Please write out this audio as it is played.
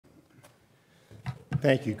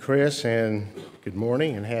Thank you, Chris, and good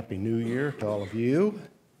morning and Happy New Year to all of you.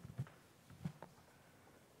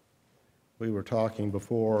 We were talking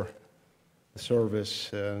before the service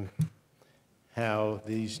how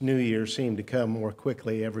these New Years seem to come more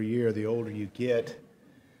quickly every year the older you get,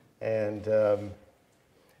 and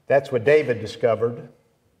that's what David discovered.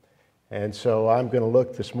 And so we're going to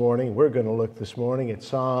look this morning at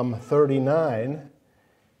Psalm 39,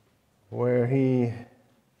 where he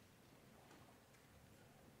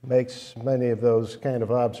makes many of those kind of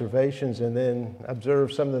observations and then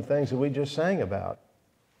observes some of the things that we just sang about.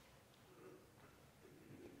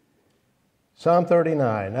 Psalm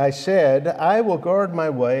 39, I said, I will guard my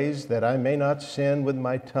ways that I may not sin with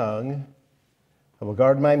my tongue. I will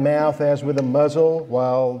guard my mouth as with a muzzle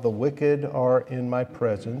while the wicked are in my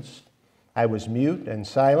presence. I was mute and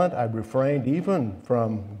silent. I refrained even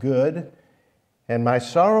from good. And my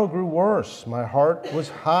sorrow grew worse. My heart was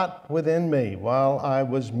hot within me. While I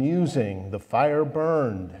was musing, the fire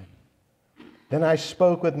burned. Then I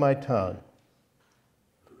spoke with my tongue.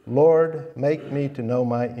 Lord, make me to know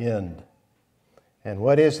my end. And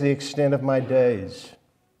what is the extent of my days?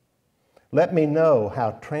 Let me know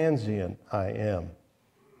how transient I am.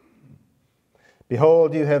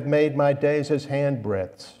 Behold, you have made my days as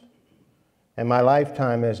handbreadths, and my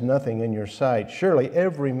lifetime as nothing in your sight. Surely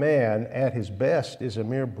every man at his best is a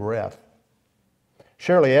mere breath.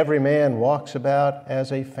 Surely every man walks about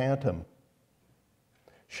as a phantom.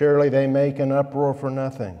 Surely they make an uproar for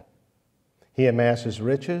nothing. He amasses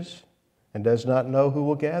riches and does not know who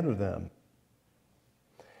will gather them.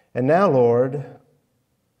 And now, Lord,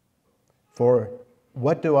 for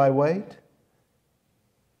what do I wait?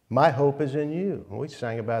 My hope is in you. We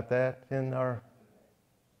sang about that in our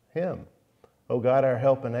hymn. O God, our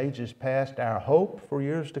help in ages past, our hope for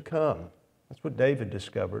years to come. That's what David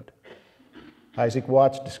discovered. Isaac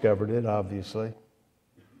Watts discovered it, obviously.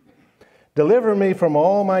 Deliver me from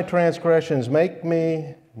all my transgressions. Make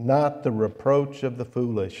me not the reproach of the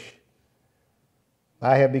foolish.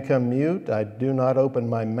 I have become mute. I do not open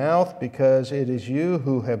my mouth because it is you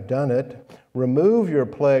who have done it. Remove your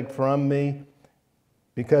plague from me.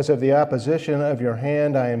 Because of the opposition of your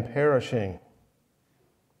hand, I am perishing.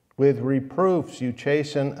 With reproofs you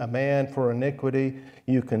chasten a man for iniquity.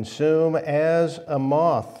 You consume as a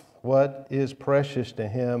moth what is precious to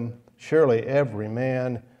him. Surely every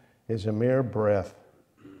man is a mere breath.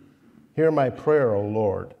 Hear my prayer, O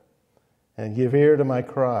Lord, and give ear to my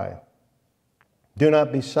cry. Do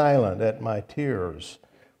not be silent at my tears,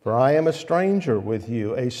 for I am a stranger with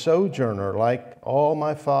you, a sojourner like all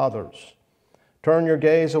my fathers. Turn your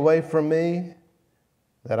gaze away from me,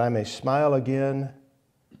 that I may smile again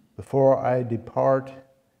before I depart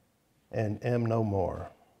and am no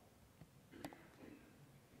more.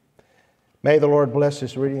 May the Lord bless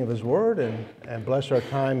this reading of His Word and bless our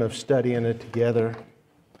time of studying it together.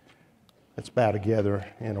 Let's bow together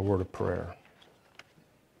in a word of prayer.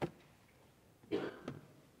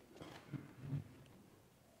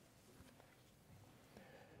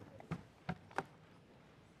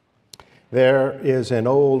 There is an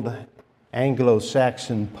old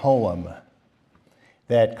Anglo-Saxon poem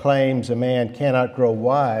that claims a man cannot grow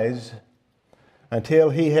wise until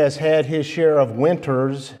he has had his share of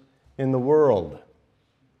winters in the world.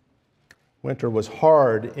 Winter was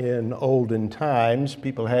hard in olden times.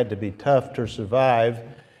 People had to be tough to survive.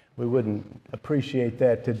 We wouldn't appreciate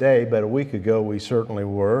that today, but a week ago we certainly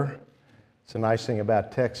were. It's a nice thing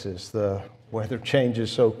about Texas. The weather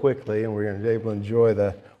changes so quickly, and we're able to enjoy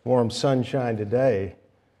the warm sunshine today.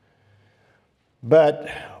 But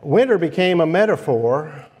winter became a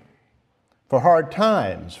metaphor for hard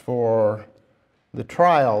times, for the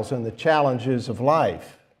trials and the challenges of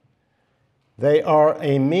life. They are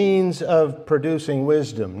a means of producing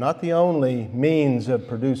wisdom, not the only means of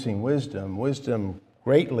producing wisdom. Wisdom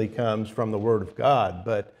greatly comes from the Word of God,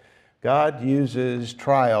 but God uses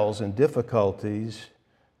trials and difficulties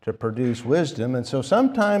to produce wisdom, and so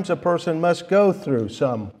sometimes a person must go through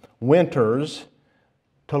some winters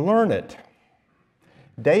to learn it.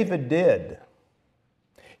 David did.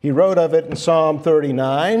 He wrote of it in Psalm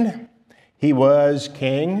 39. He was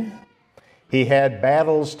king. He had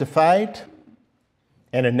battles to fight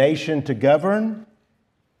and a nation to govern,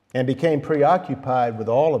 and became preoccupied with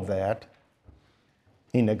all of that.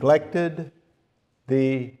 He neglected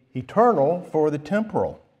the eternal for the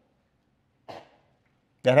temporal.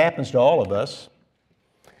 That happens to all of us.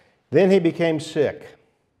 Then he became sick.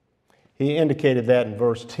 He indicated that in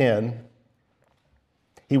verse 10.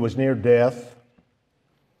 He was near death.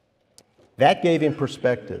 That gave him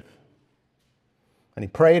perspective. And he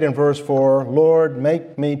prayed in verse 4, Lord,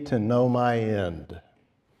 make me to know my end.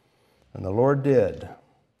 And the Lord did.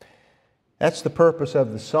 That's the purpose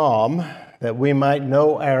of the psalm, that we might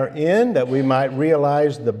know our end, that we might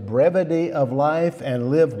realize the brevity of life and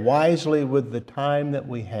live wisely with the time that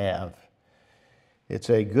we have. It's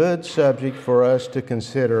a good subject for us to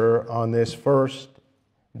consider on this first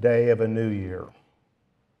day of a new year.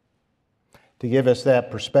 To give us that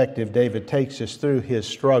perspective, David takes us through his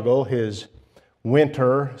struggle, his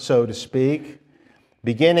winter, so to speak,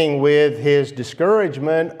 beginning with his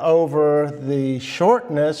discouragement over the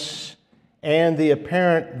shortness and the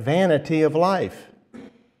apparent vanity of life.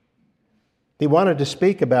 He wanted to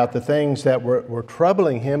speak about the things that were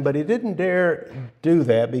troubling him, but he didn't dare do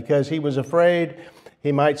that because he was afraid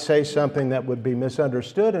he might say something that would be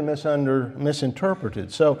misunderstood and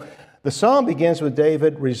misinterpreted. So the psalm begins with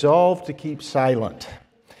David resolved to keep silent.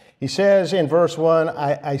 He says in verse 1,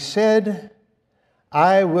 I said,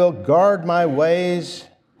 I will guard my ways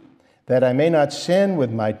that I may not sin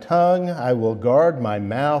with my tongue. I will guard my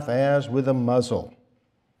mouth as with a muzzle.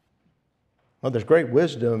 Well, there's great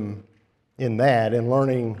wisdom in that, in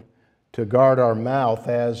learning to guard our mouth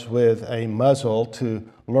as with a muzzle, to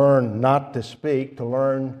learn not to speak, to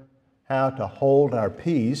learn how to hold our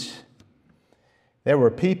peace. There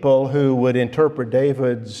were people who would interpret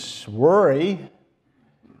David's worry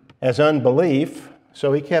as unbelief,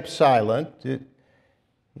 so he kept silent.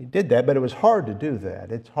 He did that, but it was hard to do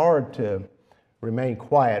that. It's hard to remain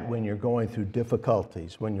quiet when you're going through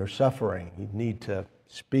difficulties, when you're suffering. You need to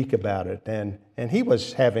speak about it. And he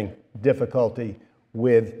was having difficulty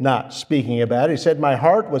with not speaking about it. He said, my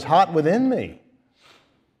heart was hot within me.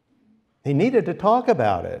 He needed to talk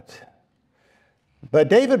about it. But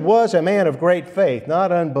David was a man of great faith,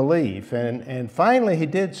 not unbelief. And finally he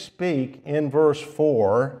did speak in verse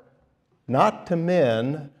 4, not to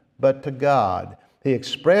men, but to God. He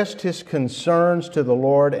expressed his concerns to the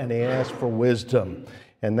Lord and he asked for wisdom.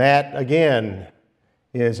 And that, again,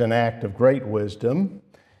 is an act of great wisdom.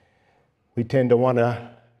 We tend to want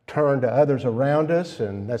to turn to others around us,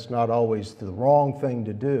 and that's not always the wrong thing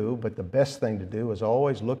to do, but the best thing to do is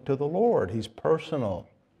always look to the Lord. He's personal.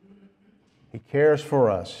 He cares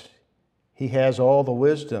for us. He has all the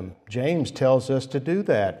wisdom. James tells us to do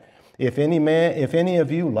that. If any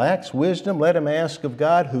of you lacks wisdom, let him ask of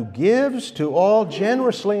God, who gives to all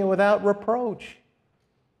generously and without reproach.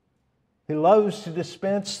 He loves to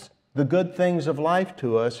dispense the good things of life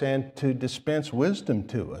to us and to dispense wisdom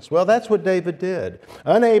to us. Well, that's what David did.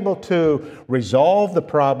 Unable to resolve the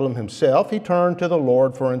problem himself, he turned to the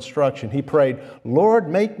Lord for instruction. He prayed, Lord,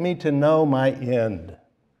 make me to know my end.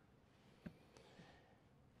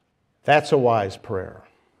 That's a wise prayer.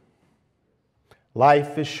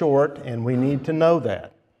 Life is short, and we need to know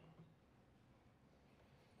that.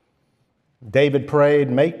 David prayed,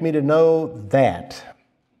 make me to know that.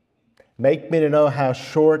 Make me to know how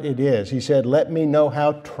short it is. He said, let me know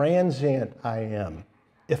how transient I am,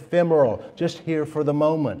 ephemeral, just here for the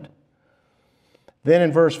moment. Then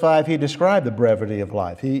in verse 5, he described the brevity of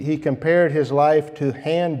life. He compared his life to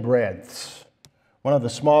handbreadths, one of the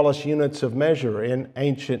smallest units of measure in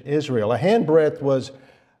ancient Israel. A handbreadth was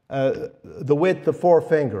the width of 4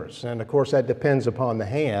 fingers, and of course that depends upon the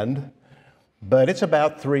hand, but it's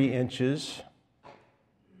about 3 inches.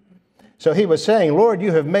 So he was saying, Lord,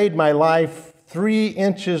 you have made my life 3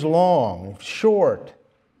 inches long, short,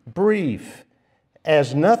 brief,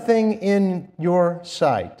 as nothing in your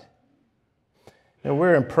sight. And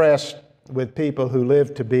we're impressed with people who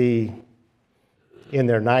live to be in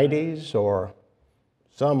their 90s, or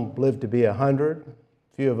some live to be 100.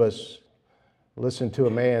 A few of us listened to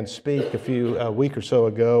a man speak a week or so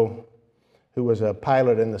ago who was a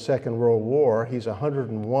pilot in the Second World War. He's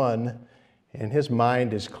 101. And his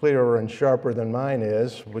mind is clearer and sharper than mine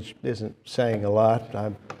is, which isn't saying a lot,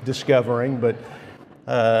 I'm discovering, but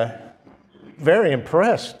very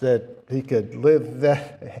impressed that he could live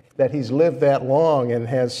that he's lived that long and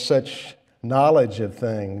has such knowledge of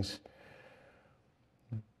things.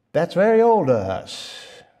 That's very old to us.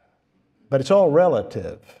 But it's all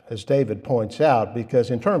relative, as David points out,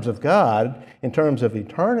 because in terms of God, in terms of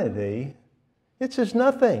eternity, it's as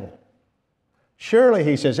nothing. Surely,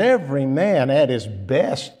 he says, every man at his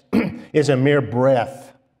best is a mere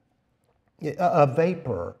breath, a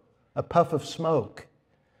vapor, a puff of smoke.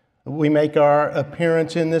 We make our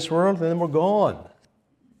appearance in this world and then we're gone.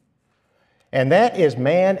 And that is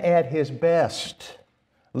man at his best.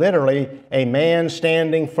 Literally, a man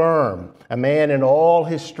standing firm, a man in all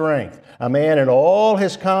his strength, a man in all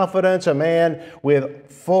his confidence, a man with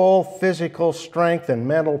full physical strength and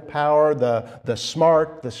mental power, the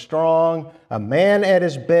smart, the strong, a man at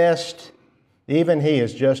his best. Even he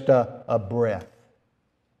is just a breath,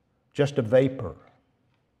 just a vapor.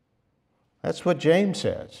 That's what James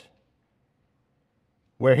says,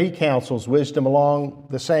 where he counsels wisdom along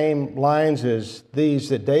the same lines as these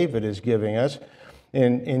that David is giving us.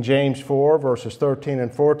 In James 4, verses 13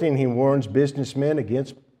 and 14, he warns businessmen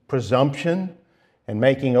against presumption and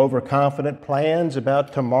making overconfident plans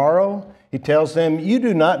about tomorrow. He tells them, you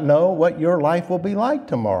do not know what your life will be like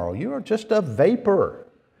tomorrow. You are just a vapor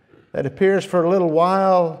that appears for a little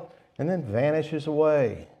while and then vanishes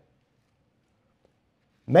away.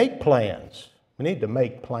 Make plans. We need to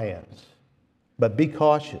make plans, but be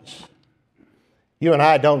cautious. You and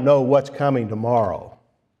I don't know what's coming tomorrow.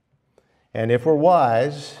 And if we're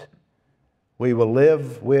wise, we will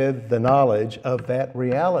live with the knowledge of that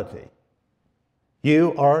reality.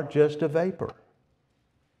 You are just a vapor.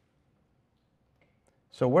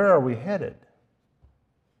 So where are we headed?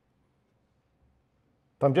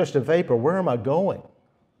 If I'm just a vapor, where am I going?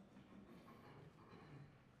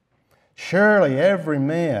 Surely every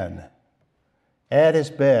man at his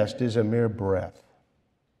best is a mere breath.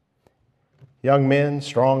 Young men,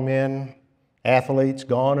 strong men, athletes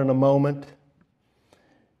gone in a moment.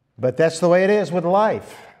 But that's the way it is with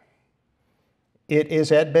life. It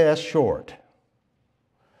is at best short.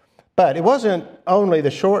 But it wasn't only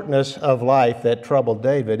the shortness of life that troubled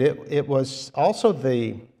David. It was also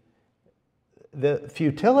the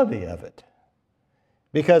futility of it.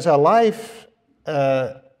 Because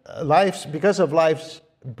because of life's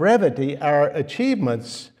brevity, our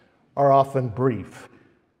achievements are often brief,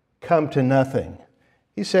 come to nothing.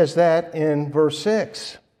 He says that in verse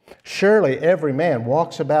 6. Surely every man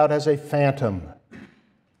walks about as a phantom.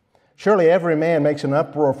 Surely every man makes an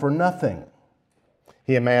uproar for nothing.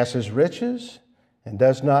 He amasses riches and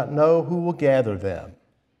does not know who will gather them.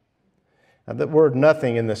 Now, the word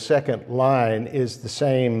nothing in the second line is the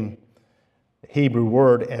same Hebrew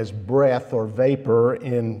word as breath or vapor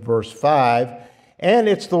in verse 5. And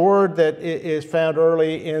it's the word that is found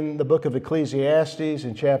early in the book of Ecclesiastes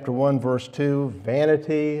in chapter 1, verse 2.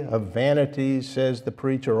 Vanity of vanities, says the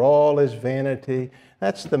preacher, all is vanity.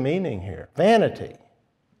 That's the meaning here, vanity.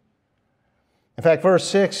 In fact, verse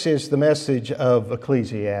 6 is the message of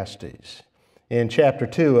Ecclesiastes. In chapter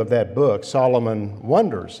 2 of that book, Solomon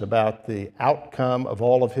wonders about the outcome of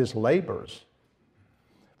all of his labors.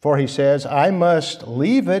 For he says, I must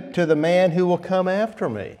leave it to the man who will come after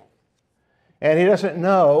me. And he doesn't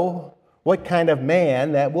know what kind of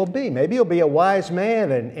man that will be. Maybe he'll be a wise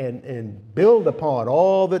man and build upon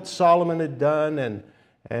all that Solomon had done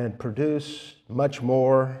and produce much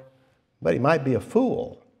more. But he might be a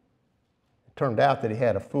fool. It turned out that he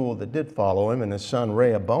had a fool that did follow him, and his son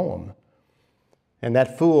Rehoboam. And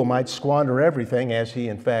that fool might squander everything, as he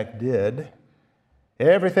in fact did.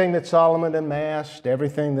 Everything that Solomon amassed,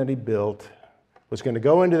 everything that he built, was going to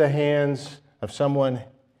go into the hands of someone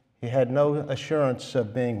he had no assurance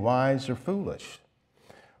of being wise or foolish.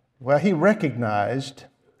 Well, he recognized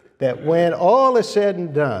that when all is said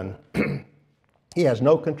and done, he has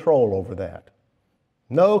no control over that.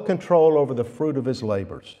 No control over the fruit of his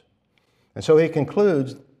labors. And so he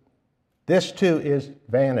concludes, this too is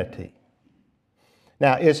vanity.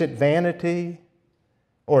 Now, is it vanity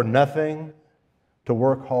or nothing to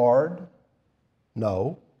work hard?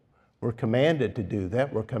 No. We're commanded to do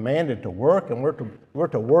that. We're commanded to work, and we're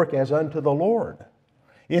to work as unto the Lord.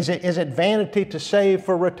 Is it vanity to save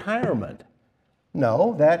for retirement?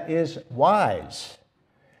 No, that is wise.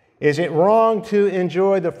 Is it wrong to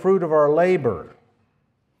enjoy the fruit of our labor?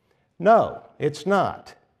 No, it's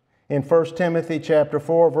not. In 1 Timothy chapter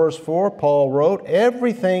 4, verse 4, Paul wrote,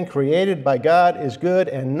 everything created by God is good,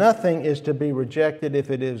 and nothing is to be rejected if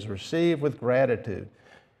it is received with gratitude.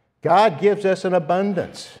 God gives us an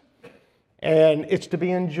abundance. And it's to be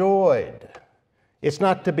enjoyed. It's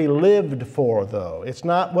not to be lived for, though. It's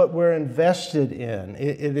not what we're invested in.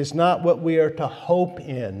 It is not what we are to hope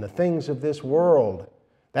in, the things of this world.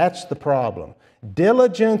 That's the problem.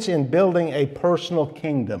 Diligence in building a personal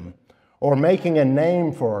kingdom or making a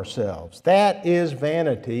name for ourselves, that is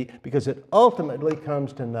vanity because it ultimately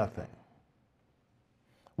comes to nothing.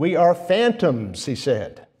 We are phantoms, he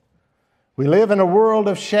said. We live in a world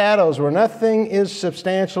of shadows where nothing is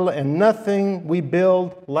substantial and nothing we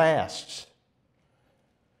build lasts.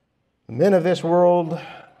 The men of this world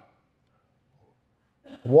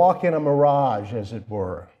walk in a mirage, as it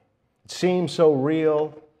were. It seems so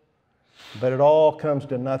real, but it all comes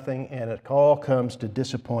to nothing, and it all comes to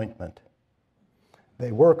disappointment.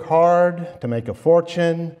 They work hard to make a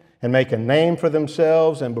fortune and make a name for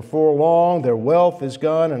themselves, and before long their wealth is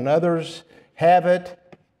gone and others have it,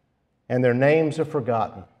 and their names are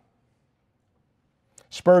forgotten.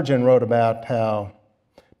 Spurgeon wrote about how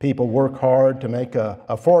People work hard to make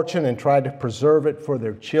a fortune and try to preserve it for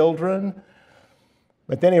their children.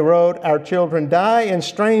 But then he wrote, our children die and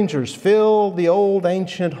strangers fill the old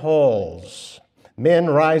ancient halls. Men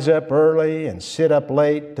rise up early and sit up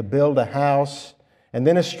late to build a house, and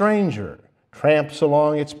then a stranger tramps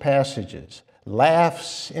along its passages,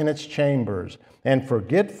 laughs in its chambers, and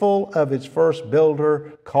forgetful of its first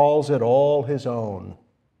builder, calls it all his own.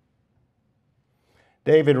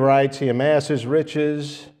 David writes, he amasses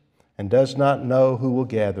riches and does not know who will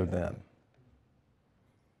gather them.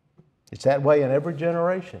 It's that way in every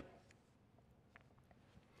generation.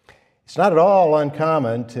 It's not at all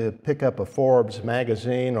uncommon to pick up a Forbes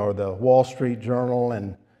magazine or the Wall Street Journal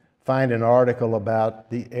and find an article about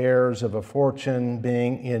the heirs of a fortune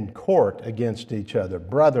being in court against each other,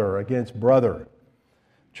 brother against brother.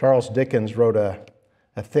 Charles Dickens wrote a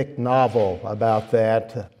thick novel about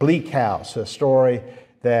that, Bleak House, a story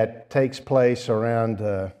that takes place around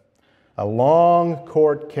a long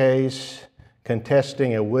court case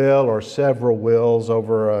contesting a will or several wills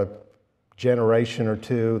over a generation or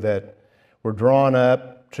two that were drawn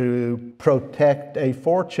up to protect a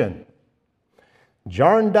fortune.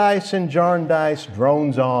 Jarndyce and Jarndyce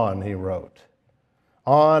drones on, he wrote,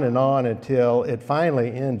 on and on until it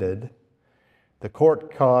finally ended. The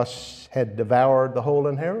court costs had devoured the whole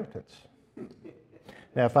inheritance.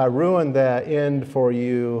 Now, if I ruined the end for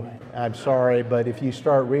you, I'm sorry, but if you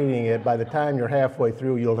start reading it, by the time you're halfway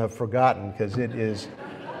through, you'll have forgotten, because it is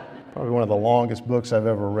probably one of the longest books I've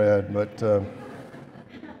ever read. But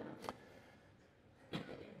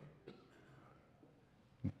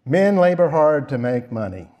men labor hard to make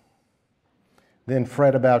money, then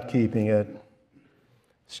fret about keeping it,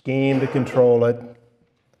 scheme to control it,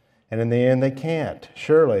 and in the end they can't.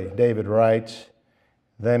 Surely, David writes,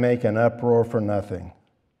 they make an uproar for nothing.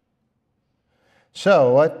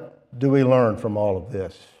 So, what do we learn from all of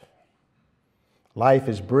this? Life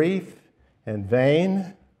is brief and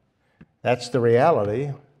vain. That's the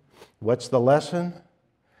reality. What's the lesson?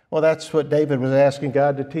 Well, that's what David was asking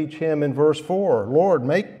God to teach him in verse 4. Lord,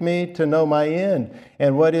 make me to know my end,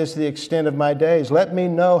 and what is the extent of my days. Let me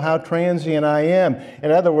know how transient I am.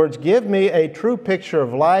 In other words, give me a true picture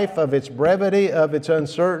of life, of its brevity, of its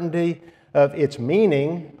uncertainty, of its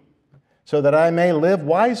meaning, so that I may live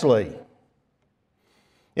wisely.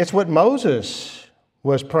 It's what Moses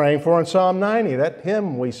was praying for in Psalm 90. That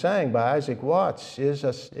hymn we sang by Isaac Watts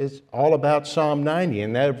is all about Psalm 90,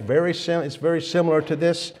 and that it's very similar to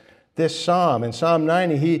this psalm. In Psalm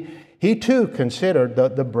 90, he too considered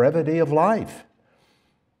the brevity of life.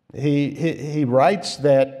 He writes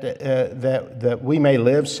that we may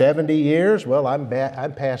live 70 years. Well, I'm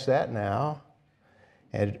past that now.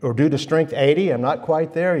 Or due to strength 80, I'm not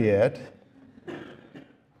quite there yet.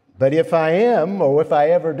 But if I am, or if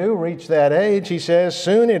I ever do reach that age, he says,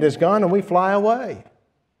 soon it is gone and we fly away.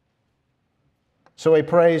 So he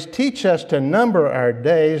prays, teach us to number our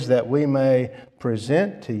days that we may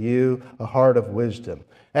present to you a heart of wisdom.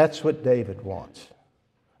 That's what David wants,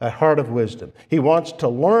 a heart of wisdom. He wants to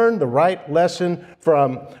learn the right lesson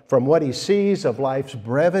from what he sees of life's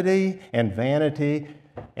brevity and vanity,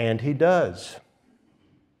 and he does.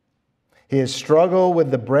 His struggle with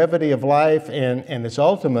the brevity of life and its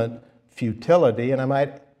ultimate futility, and I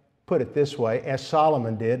might put it this way, as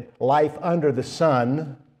Solomon did, life under the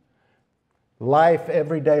sun, life,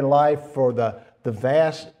 everyday life for the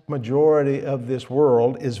vast majority of this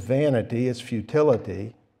world is vanity, it's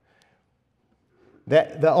futility.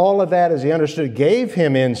 All of that, as he understood, gave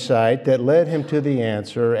him insight that led him to the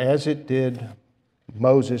answer, as it did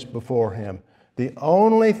Moses before him. The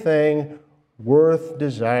only thing worth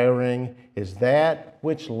desiring is that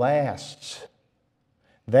which lasts,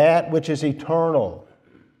 that which is eternal,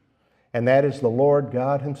 and that is the Lord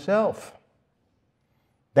God himself.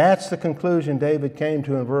 That's the conclusion David came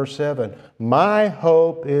to in verse 7. My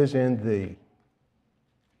hope is in thee.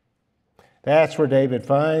 That's where David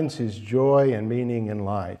finds his joy and meaning in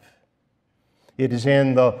life. It is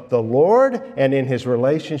in the Lord and in his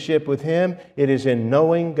relationship with him. It is in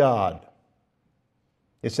knowing God.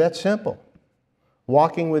 It's that simple.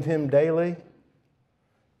 Walking with him daily,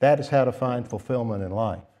 that is how to find fulfillment in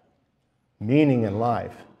life, meaning in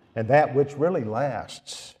life, and that which really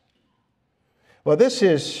lasts. Well, this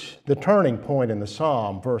is the turning point in the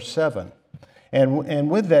psalm, verse 7. And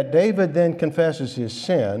with that, David then confesses his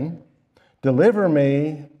sin. Deliver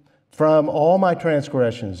me from all my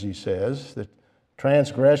transgressions, he says. The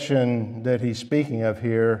transgression that he's speaking of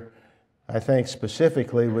here, I think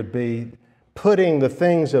specifically, would be putting the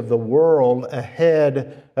things of the world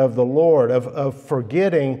ahead of the Lord, of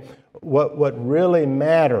forgetting what really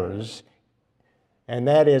matters, and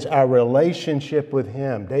that is our relationship with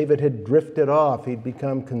Him. David had drifted off. He'd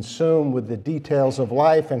become consumed with the details of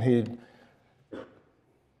life, and he'd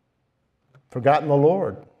forgotten the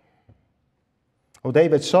Lord. Well,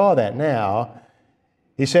 David saw that now.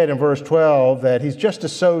 He said in verse 12 that he's just a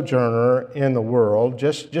sojourner in the world,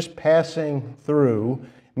 just passing through,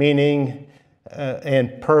 meaning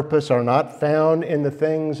and purpose are not found in the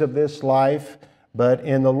things of this life, but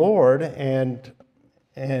in the Lord, and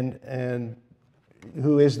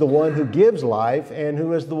who is the one who gives life and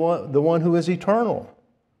who is the one who is eternal.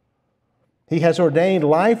 He has ordained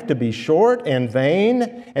life to be short and vain,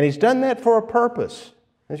 and He's done that for a purpose.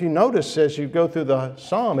 As you notice as you go through the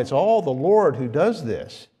psalm, it's all the Lord who does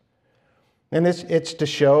this. And it's to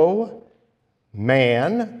show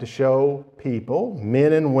man, to show people,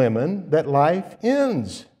 men and women, that life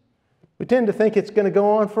ends. We tend to think it's going to go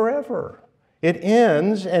on forever. It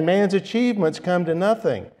ends, and man's achievements come to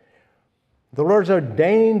nothing. The Lord's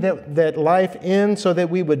ordained that life ends so that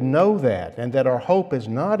we would know that, and that our hope is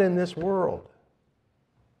not in this world.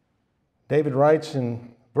 David writes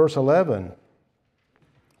in verse 11,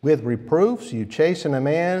 with reproofs you chasten a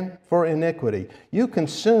man for iniquity. You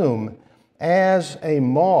consume as a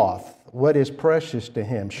moth what is precious to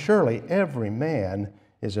him. Surely every man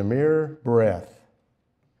is a mere breath.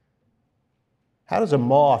 How does a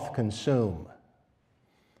moth consume?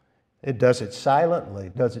 It does it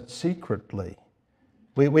silently, does it secretly.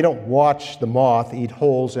 We don't watch the moth eat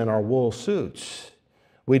holes in our wool suits.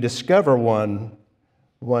 We discover one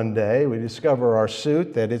day, we discover our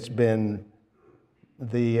suit that it's been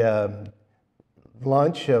the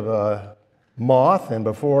lunch of a moth, and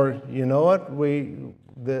before you know it,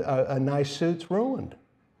 a nice suit's ruined.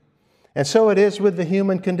 And so it is with the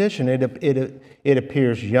human condition. It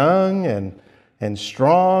appears young and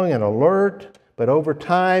strong and alert, but over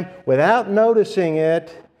time, without noticing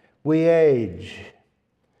it, we age.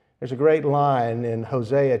 There's a great line in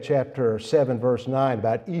Hosea chapter 7, verse 9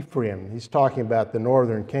 about Ephraim. He's talking about the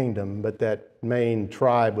northern kingdom, but that main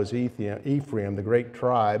tribe was Ephraim, the great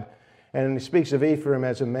tribe. And he speaks of Ephraim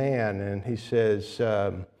as a man, and he says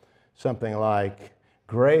something like,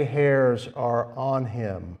 gray hairs are on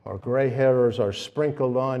him, or gray hairs are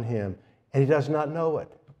sprinkled on him, and he does not know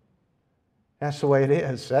it. That's the way it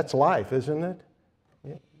is. That's life, isn't it?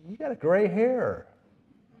 You got a gray hair.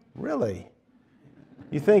 Really?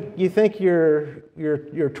 You think you're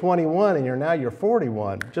 21 and you're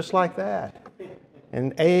 41, just like that.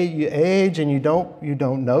 And you age and you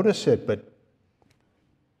don't notice it, but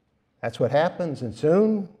that's what happens, and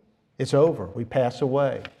soon it's over. We pass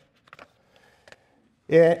away.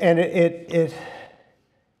 And it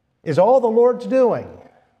is all the Lord's doing.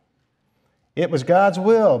 It was God's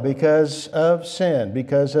will because of sin,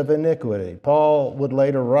 because of iniquity. Paul would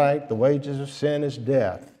later write, the wages of sin is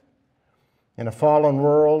death. In a fallen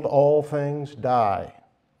world, all things die.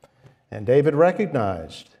 And David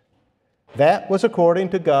recognized that was according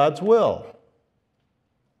to God's will.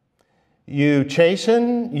 You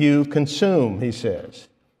chasten, you consume, he says.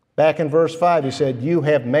 Back in verse 5, he said, you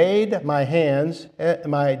have made my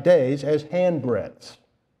days as handbreadths.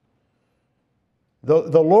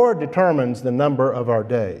 The Lord determines the number of our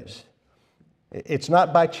days. It's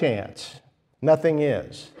not by chance. Nothing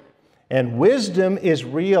is. And wisdom is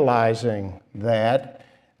realizing that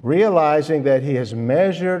He has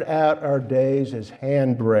measured out our days as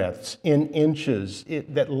handbreadths, in inches,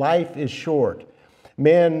 that life is short.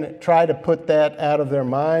 Men try to put that out of their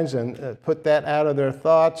minds and put that out of their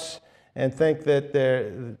thoughts and think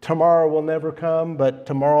that tomorrow will never come, but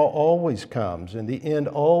tomorrow always comes, and the end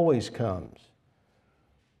always comes.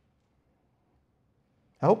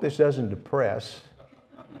 I hope this doesn't depress.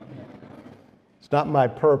 It's not my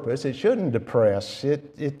purpose. It shouldn't depress.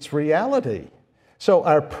 It's reality. So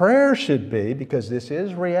our prayer should be, because this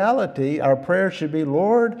is reality, our prayer should be,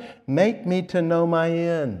 Lord, make me to know my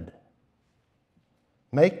end.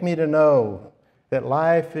 Make me to know that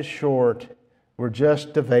life is short, we're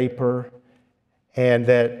just a vapor, and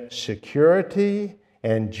that security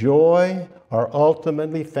and joy are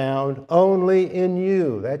ultimately found only in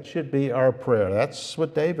you. That should be our prayer. That's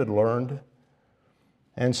what David learned.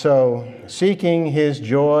 And so, seeking his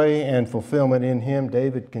joy and fulfillment in Him,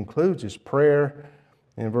 David concludes his prayer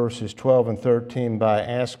in verses 12 and 13 by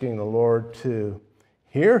asking the Lord to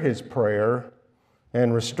hear his prayer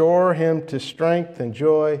and restore him to strength and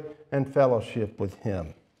joy and fellowship with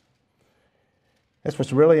Him. That's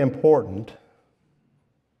what's really important.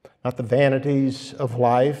 Not the vanities of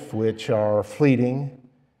life, which are fleeting.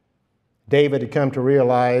 David had come to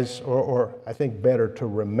realize, or I think better to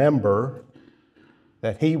remember,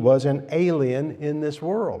 that he was an alien in this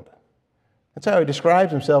world. That's how he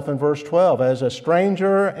describes himself in verse 12, as a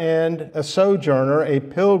stranger and a sojourner, a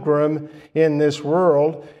pilgrim in this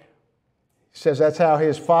world. He says that's how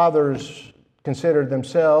his fathers considered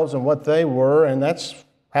themselves and what they were, and that's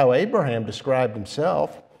how Abraham described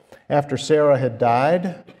himself. After Sarah had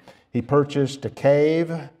died, he purchased a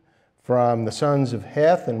cave from the sons of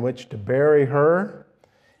Heth in which to bury her.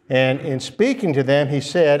 And in speaking to them, he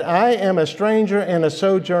said, I am a stranger and a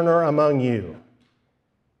sojourner among you.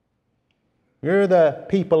 You're the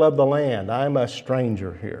people of the land. I'm a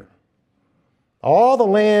stranger here. All the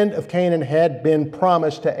land of Canaan had been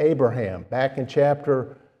promised to Abraham back in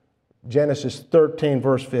Genesis 13,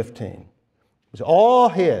 verse 15. It was all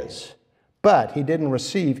his, but he didn't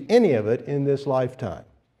receive any of it in this lifetime.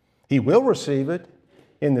 He will receive it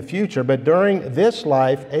in the future, but during this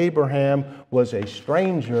life, Abraham was a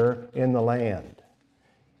stranger in the land.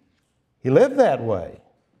 He lived that way.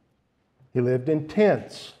 He lived in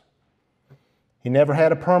tents. He never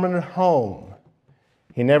had a permanent home.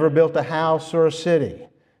 He never built a house or a city.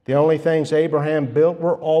 The only things Abraham built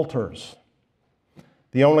were altars.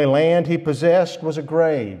 The only land he possessed was a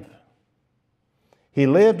grave. He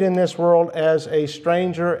lived in this world as a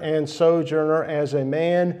stranger and sojourner, as a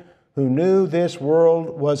man who knew this world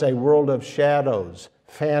was a world of shadows,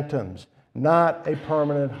 phantoms, not a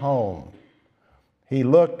permanent home. He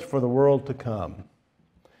looked for the world to come.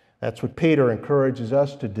 That's what Peter encourages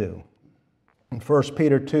us to do. In 1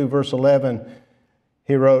 Peter 2, verse 11,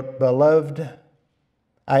 he wrote, Beloved,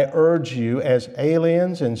 I urge you as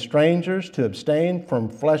aliens and strangers to abstain from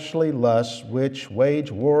fleshly lusts which wage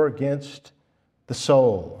war against the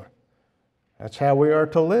soul. That's how we are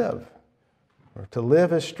to live. We're to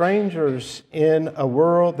live as strangers in a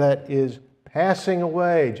world that is passing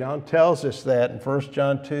away. John tells us that in 1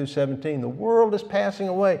 John 2:17. The world is passing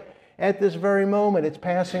away. At this very moment, it's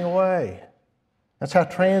passing away. That's how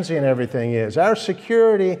transient everything is. Our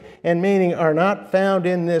security and meaning are not found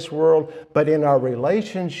in this world, but in our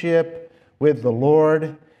relationship with the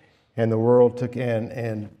Lord and the world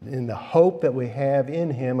and in the hope that we have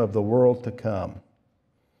in Him of the world to come.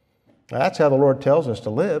 That's how the Lord tells us to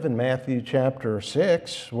live in Matthew chapter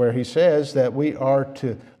 6, where He says that we are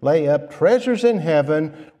to lay up treasures in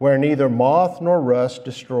heaven where neither moth nor rust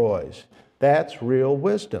destroys. That's real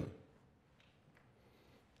wisdom.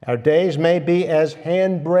 Our days may be as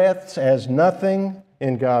handbreadths, as nothing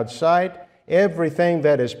in God's sight. Everything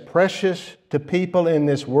that is precious to people in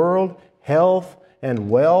this world, health and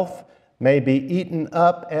wealth, may be eaten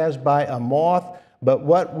up as by a moth. But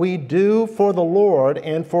what we do for the Lord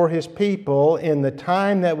and for His people in the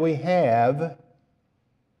time that we have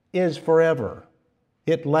is forever.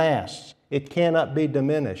 It lasts. It cannot be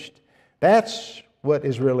diminished. That's what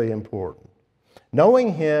is really important.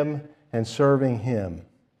 Knowing Him and serving Him.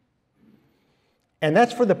 And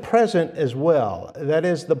that's for the present as well. That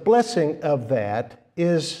is, the blessing of that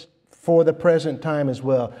is for the present time as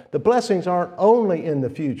well. The blessings aren't only in the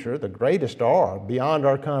future. The greatest are beyond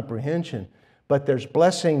our comprehension. But there's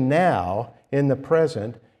blessing now in the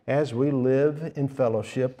present as we live in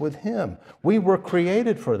fellowship with Him. We were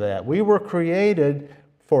created for that. We were created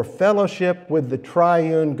for fellowship with the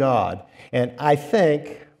triune God. And I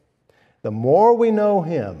think the more we know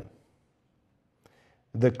Him,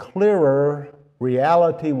 the clearer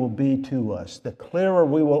reality will be to us. The clearer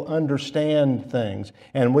we will understand things,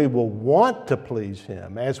 and we will want to please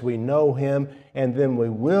Him as we know Him, and then we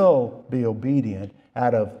will be obedient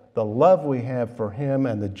out of the love we have for Him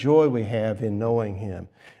and the joy we have in knowing Him.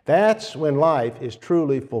 That's when life is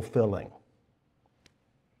truly fulfilling.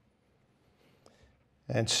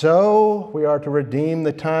 And so we are to redeem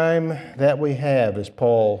the time that we have, as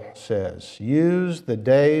Paul says. Use the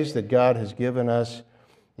days that God has given us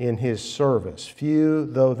in His service, few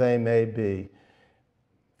though they may be.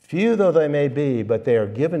 Few though they may be, but they are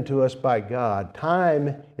given to us by God.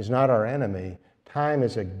 Time is not our enemy. Time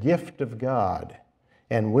is a gift of God.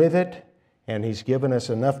 And with it, and He's given us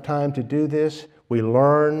enough time to do this, we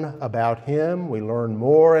learn about Him. We learn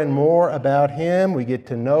more and more about Him. We get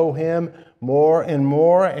to know Him more and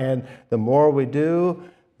more. And the more we do,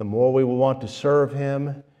 the more we will want to serve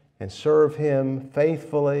Him and serve Him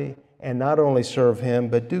faithfully. And not only serve Him,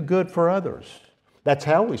 but do good for others. That's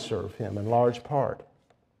how we serve Him in large part.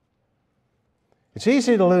 It's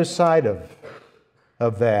easy to lose sight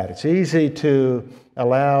of that. It's easy to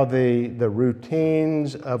allow the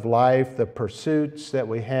routines of life, the pursuits that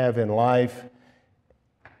we have in life,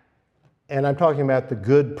 and I'm talking about the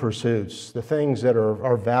good pursuits, the things that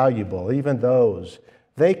are valuable, even those,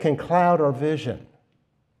 they can cloud our vision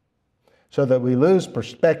so that we lose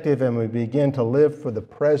perspective and we begin to live for the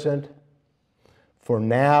present, for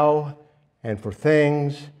now, and for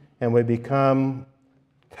things and we become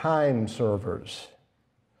time servers.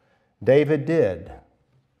 David did.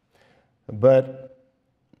 But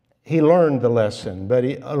he learned the lesson, but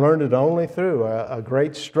he learned it only through a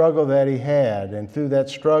great struggle that he had. And through that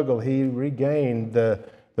struggle, he regained the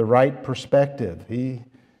right perspective. He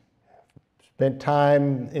spent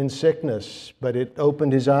time in sickness, but it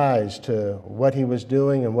opened his eyes to what he was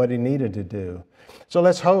doing and what he needed to do. So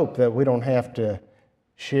let's hope that we don't have to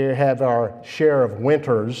have our share of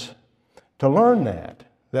winters to learn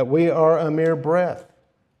that we are a mere breath.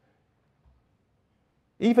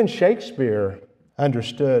 Even Shakespeare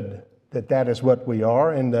understood that that is what we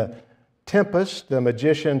are. In The Tempest, the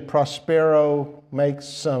magician Prospero makes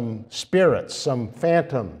some spirits, some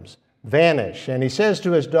phantoms, vanish. And he says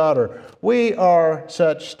to his daughter, "We are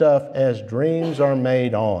such stuff as dreams are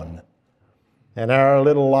made on, and our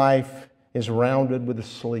little life is rounded with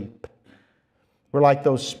sleep." We're like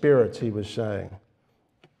those spirits, he was saying.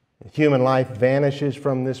 Human life vanishes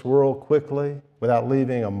from this world quickly without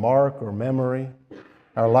leaving a mark or memory.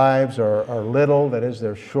 Our lives are little, that is,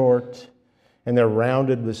 they're short, and they're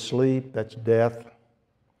rounded with sleep, that's death.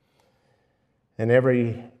 And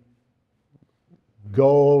every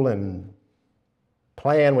goal and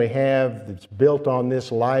plan we have that's built on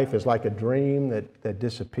this life is like a dream that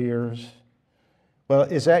disappears. Well,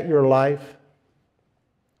 is that your life?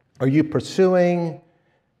 Are you pursuing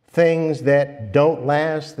things that don't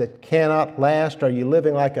last, that cannot last? Are you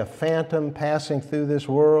living like a phantom passing through this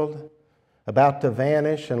world, about to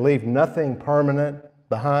vanish and leave nothing permanent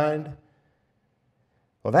behind?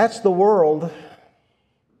 Well, that's the world.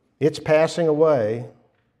 It's passing away.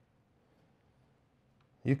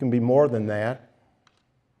 You can be more than that.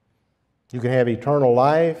 You can have eternal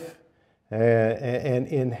life, and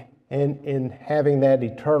in having that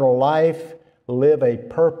eternal life, live a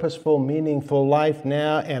purposeful, meaningful life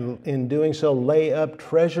now, and in doing so, lay up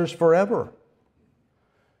treasures forever.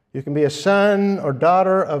 You can be a son or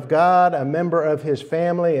daughter of God, a member of His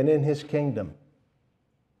family, and in His kingdom.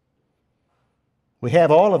 We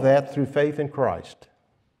have all of that through faith in Christ.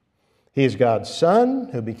 He is God's Son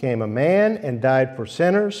who became a man and died for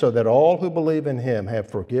sinners so that all who believe in Him have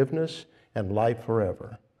forgiveness and life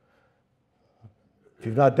forever. If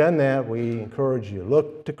you've not done that, we encourage you,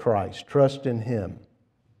 look to Christ, trust in Him.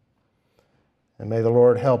 And may the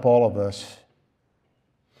Lord help all of us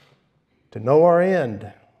to know our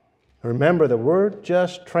end. Remember that we're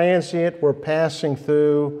just transient, we're passing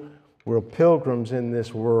through, we're pilgrims in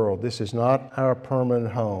this world. This is not our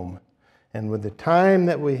permanent home. And with the time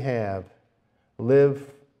that we have,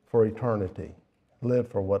 live for eternity. Live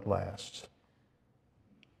for what lasts.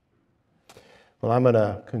 Well, I'm going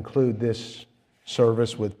to conclude this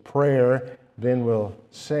service with prayer. Then we'll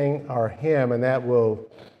sing our hymn, and that will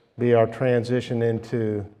be our transition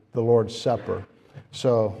into the Lord's Supper.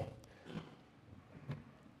 So,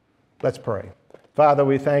 let's pray. Father,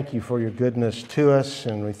 we thank You for Your goodness to us,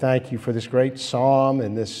 and we thank You for this great psalm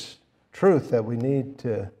and this truth that we need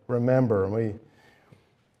to remember. And we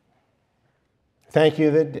thank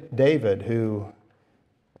You that David, who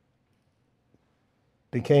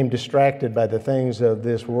became distracted by the things of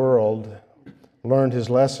this world, learned his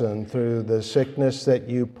lesson through the sickness that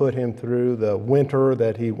You put him through, the winter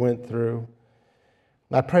that he went through.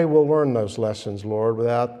 I pray we'll learn those lessons, Lord,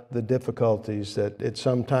 without the difficulties that it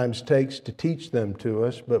sometimes takes to teach them to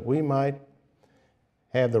us, but we might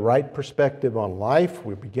have the right perspective on life.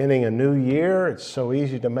 We're beginning a new year. It's so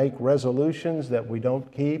easy to make resolutions that we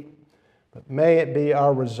don't keep. But may it be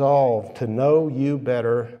our resolve to know You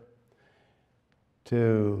better,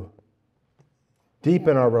 to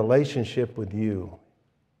deepen our relationship with You.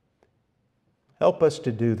 Help us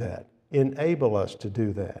to do that. Enable us to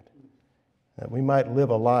do that. That we might live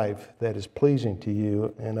a life that is pleasing to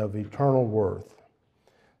You and of eternal worth.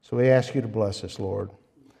 So we ask You to bless us, Lord.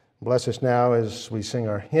 Bless us now as we sing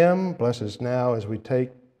our hymn. Bless us now as we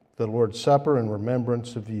take the Lord's Supper in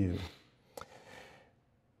remembrance of You.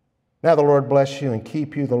 Now the Lord bless you and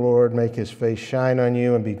keep you. The Lord make His face shine on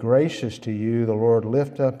you and be gracious to you. The Lord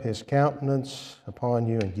lift up His countenance upon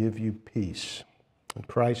you and give you peace. In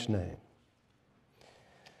Christ's name.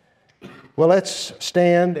 Well, let's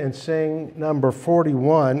stand and sing number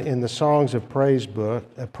 41 in the Songs of Praise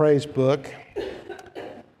book,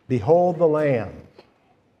 Behold the Lamb.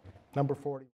 Number 40.